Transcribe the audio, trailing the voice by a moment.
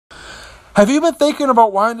Have you been thinking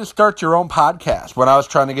about wanting to start your own podcast? When I was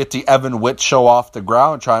trying to get the Evan Witt show off the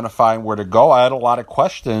ground, trying to find where to go, I had a lot of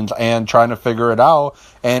questions and trying to figure it out,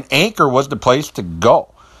 and Anchor was the place to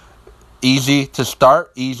go. Easy to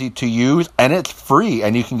start, easy to use, and it's free,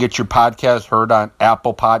 and you can get your podcast heard on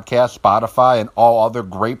Apple Podcasts, Spotify, and all other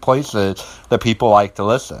great places that people like to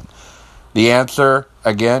listen. The answer,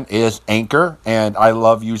 again, is Anchor, and I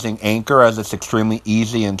love using Anchor as it's extremely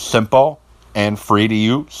easy and simple and free to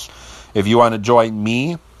use. If you want to join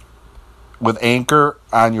me with Anchor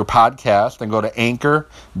on your podcast, then go to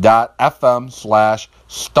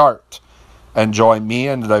anchor.fm/start and join me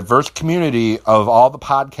in the diverse community of all the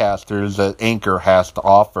podcasters that Anchor has to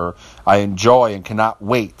offer. I enjoy and cannot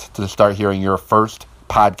wait to start hearing your first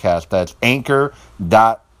podcast. That's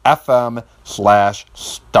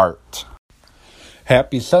anchor.fm/start.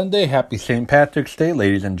 Happy Sunday, happy St. Patrick's Day,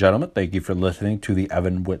 ladies and gentlemen. Thank you for listening to the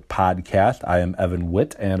Evan Witt podcast. I am Evan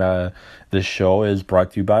Witt, and this show is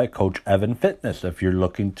brought to you by Coach Evan Fitness. If you're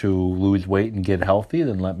looking to lose weight and get healthy,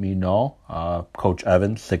 then let me know. Coach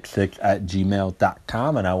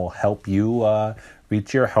Evan66@gmail.com, and I will help you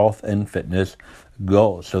reach your health and fitness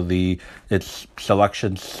goals. So it's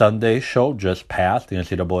Selection Sunday show just passed. The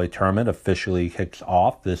NCAA Tournament officially kicks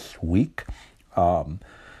off this week.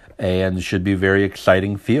 And it should be a very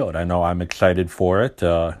exciting field. I know I'm excited for it.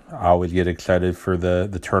 I always get excited for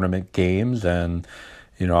the tournament games. And,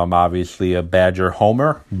 I'm obviously a Badger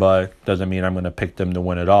homer, but doesn't mean I'm going to pick them to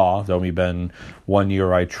win it all. There's only been one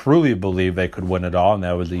year I truly believe they could win it all, and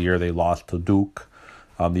that was the year they lost to Duke.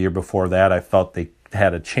 The year before that, I felt they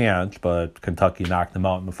had a chance, but Kentucky knocked them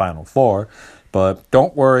out in the Final Four. But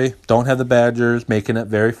don't worry, don't have the Badgers making it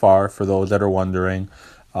very far, for those that are wondering.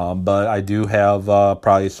 But I do have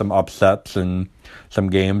probably some upsets and some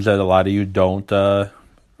games that a lot of you don't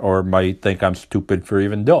or might think I'm stupid for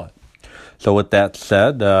even doing. So with that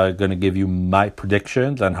said, I'm going to give you my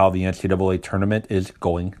predictions on how the NCAA tournament is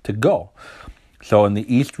going to go. So in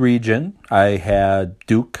the East region, I had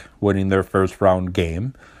Duke winning their first round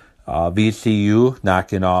game, VCU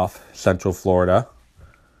knocking off Central Florida.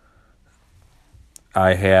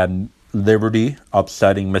 I had Liberty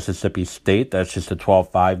upsetting Mississippi State. That's just a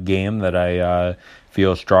 12-5 game that I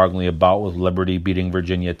feel strongly about, with Liberty beating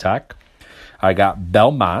Virginia Tech. I got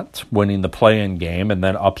Belmont winning the play-in game and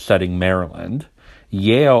then upsetting Maryland.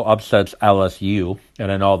 Yale upsets LSU,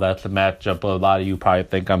 and I know that's a matchup a lot of you probably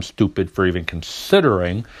think I'm stupid for even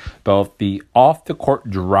considering, but the off-the-court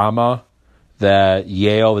drama that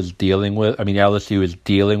LSU is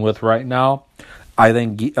dealing with right now, I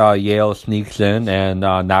think Yale sneaks in and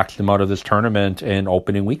knocks them out of this tournament in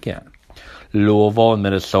opening weekend. Louisville and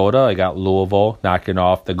Minnesota. I got Louisville knocking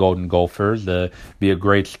off the Golden Gophers. Be a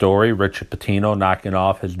great story. Richard Pitino knocking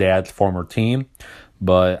off his dad's former team.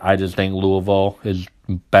 But I just think Louisville is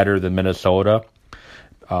better than Minnesota.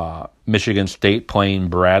 Michigan State playing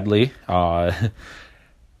Bradley. I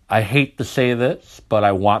hate to say this, but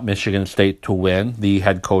I want Michigan State to win. The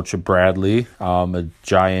head coach of Bradley, a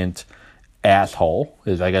giant asshole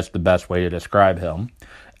is, I guess, the best way to describe him.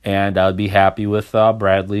 And I'd be happy with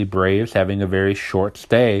Bradley Braves having a very short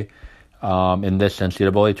stay in this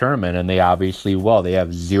NCAA tournament. And they obviously will. They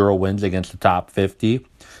have 0 wins against the top 50.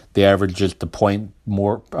 They average just a point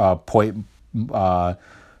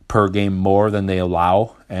per game more than they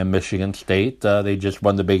allow. And Michigan State, they just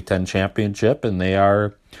won the Big Ten championship, and they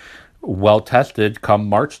are well tested come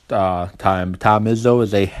March time. Tom Izzo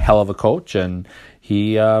is a hell of a coach, and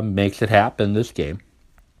he makes it happen this game.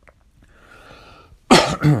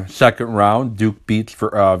 Second round, Duke beats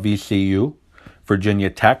for VCU. Virginia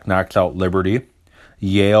Tech knocks out Liberty.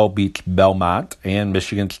 Yale beats Belmont, and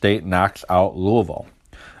Michigan State knocks out Louisville.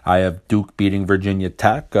 I have Duke beating Virginia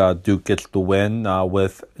Tech. Duke gets the win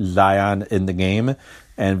with Zion in the game,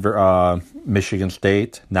 and Michigan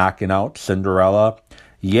State knocking out Cinderella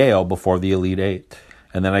Yale before the Elite Eight.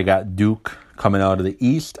 And then I got Duke coming out of the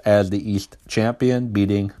East as the East champion,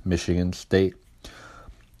 beating Michigan State.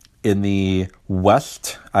 In the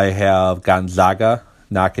West, I have Gonzaga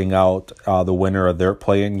knocking out the winner of their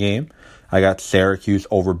play-in game. I got Syracuse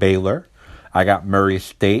over Baylor. I got Murray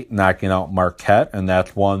State knocking out Marquette, and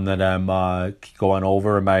that's one that I'm going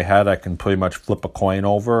over in my head. I can pretty much flip a coin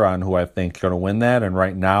over on who I think is going to win that. And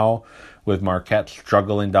right now, with Marquette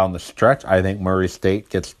struggling down the stretch, I think Murray State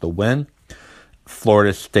gets the win.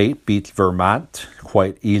 Florida State beats Vermont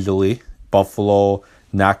quite easily. Buffalo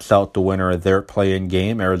knocks out the winner of their play-in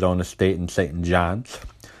game, Arizona State and St. John's.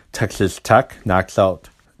 Texas Tech knocks out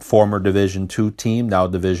former Division II team, now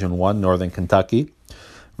Division I, Northern Kentucky.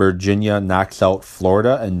 Virginia knocks out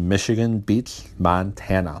Florida, and Michigan beats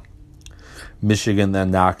Montana. Michigan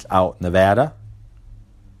then knocks out Nevada.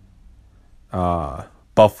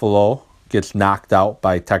 Buffalo gets knocked out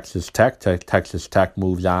by Texas Tech. Texas Tech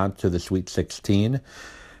moves on to the Sweet 16.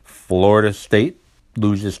 Florida State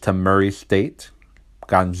loses to Murray State.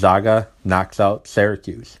 Gonzaga knocks out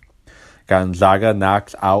Syracuse. Gonzaga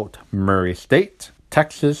knocks out Murray State.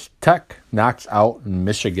 Texas Tech knocks out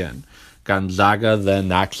Michigan. Gonzaga then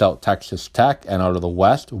knocks out Texas Tech. And out of the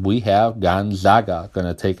West, we have Gonzaga going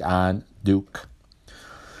to take on Duke.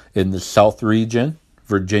 In the South region,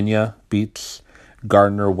 Virginia beats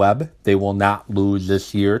Gardner-Webb. They will not lose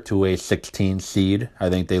this year to a 16 seed. I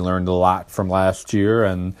think they learned a lot from last year,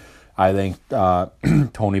 and I think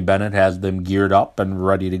Tony Bennett has them geared up and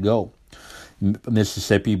ready to go.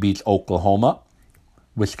 Mississippi beats Oklahoma.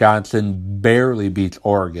 Wisconsin barely beats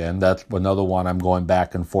Oregon. That's another one I'm going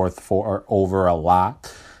back and forth over a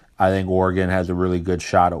lot. I think Oregon has a really good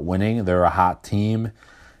shot at winning. They're a hot team.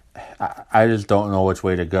 I just don't know which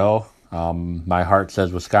way to go. My heart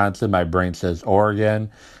says Wisconsin. My brain says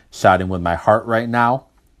Oregon. Siding with my heart right now.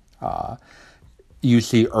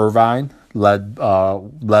 UC Irvine,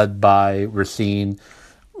 led by Racine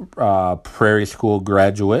Prairie School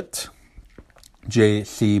graduate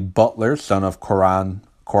J.C. Butler, son of Coran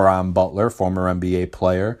Butler, former NBA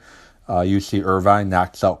player. UC Irvine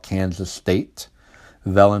knocks out Kansas State.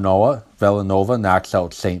 Villanova knocks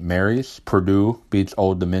out St. Mary's. Purdue beats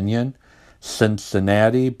Old Dominion.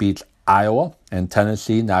 Cincinnati beats Iowa. And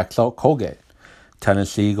Tennessee knocks out Colgate.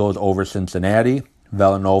 Tennessee goes over Cincinnati.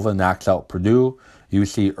 Villanova knocks out Purdue.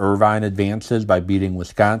 UC Irvine advances by beating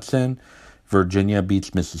Wisconsin. Virginia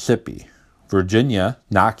beats Mississippi. Virginia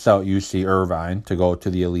knocks out UC Irvine to go to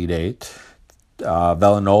the Elite Eight.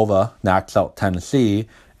 Villanova knocks out Tennessee.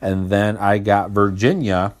 And then I got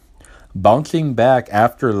Virginia bouncing back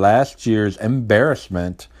after last year's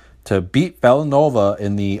embarrassment to beat Villanova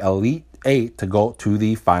in the Elite Eight to go to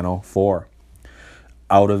the Final Four.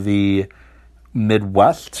 Out of the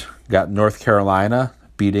Midwest, got North Carolina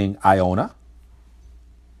beating Iona.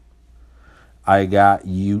 I got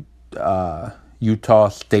Utah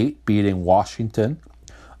State beating Washington.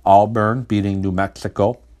 Auburn beating New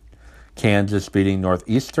Mexico. Kansas beating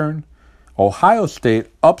Northeastern. Ohio State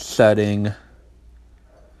upsetting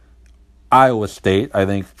Iowa State. I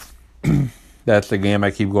think that's the game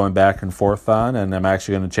I keep going back and forth on, and I'm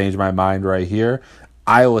actually going to change my mind right here.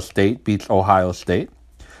 Iowa State beats Ohio State.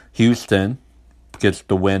 Houston gets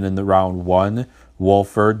the win in the round one.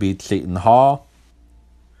 Wofford beats Seton Hall.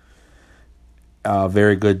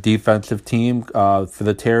 Very good defensive team for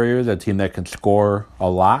the Terriers, a team that can score a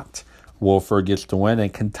lot. Wofford gets the win,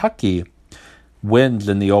 and Kentucky wins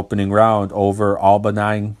in the opening round over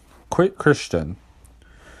Albany Christian.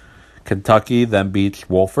 Kentucky then beats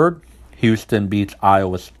Wofford. Houston beats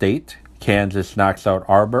Iowa State. Kansas knocks out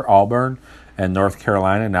Auburn, and North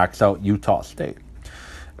Carolina knocks out Utah State.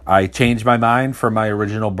 I changed my mind for my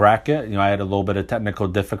original bracket. I had a little bit of technical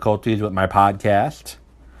difficulties with my podcast,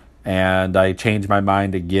 and I changed my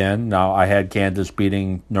mind again. Now, I had Kansas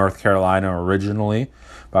beating North Carolina originally,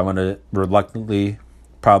 but I'm going to reluctantly,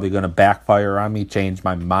 probably going to backfire on me, change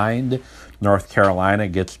my mind. North Carolina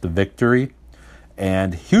gets the victory,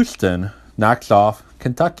 and Houston knocks off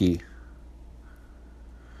Kentucky.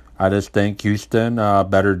 I just think Houston, a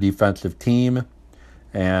better defensive team,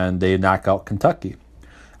 and they knock out Kentucky.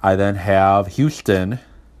 I then have Houston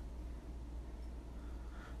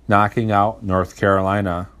knocking out North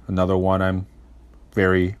Carolina, another one I'm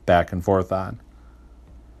very back and forth on.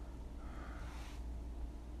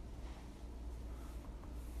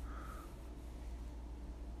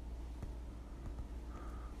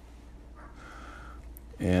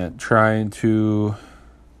 And trying to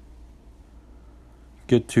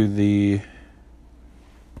get to the...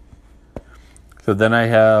 So then I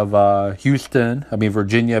have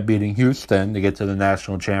Virginia beating Houston to get to the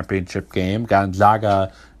national championship game.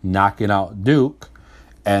 Gonzaga knocking out Duke.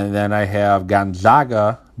 And then I have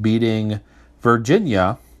Gonzaga beating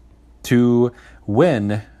Virginia to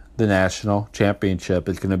win the national championship.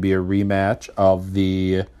 It's going to be a rematch of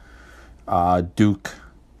the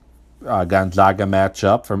Duke-Gonzaga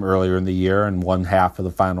matchup from earlier in the year and one half of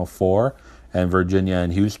the Final Four. And Virginia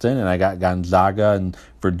and Houston, and I got Gonzaga and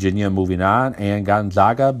Virginia moving on, and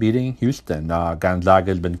Gonzaga beating Houston.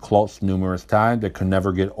 Gonzaga has been close numerous times. They could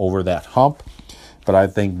never get over that hump, but I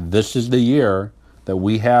think this is the year that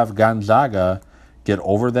we have Gonzaga get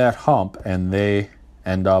over that hump, and they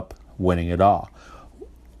end up winning it all.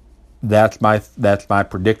 That's my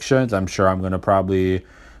predictions. I'm sure I'm going to probably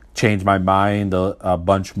change my mind a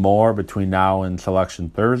bunch more between now and Selection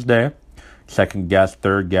Thursday. Second guest,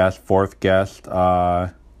 third guest, fourth guest,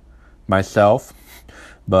 myself.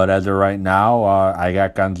 But as of right now, I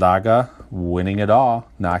got Gonzaga winning it all,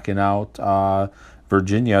 knocking out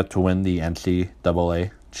Virginia to win the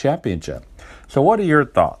NCAA championship. So what are your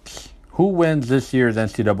thoughts? Who wins this year's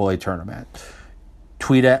NCAA tournament?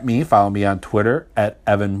 Tweet at me. Follow me on Twitter at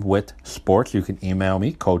EvanWittSports. You can email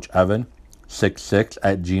me,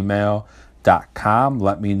 CoachEvan66@gmail.com.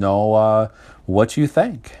 Let me know what you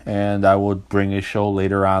think, and I will bring a show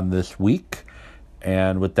later on this week.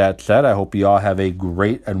 And with that said, I hope you all have a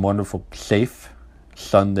great and wonderful, safe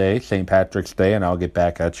Sunday, St. Patrick's Day, and I'll get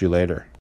back at you later.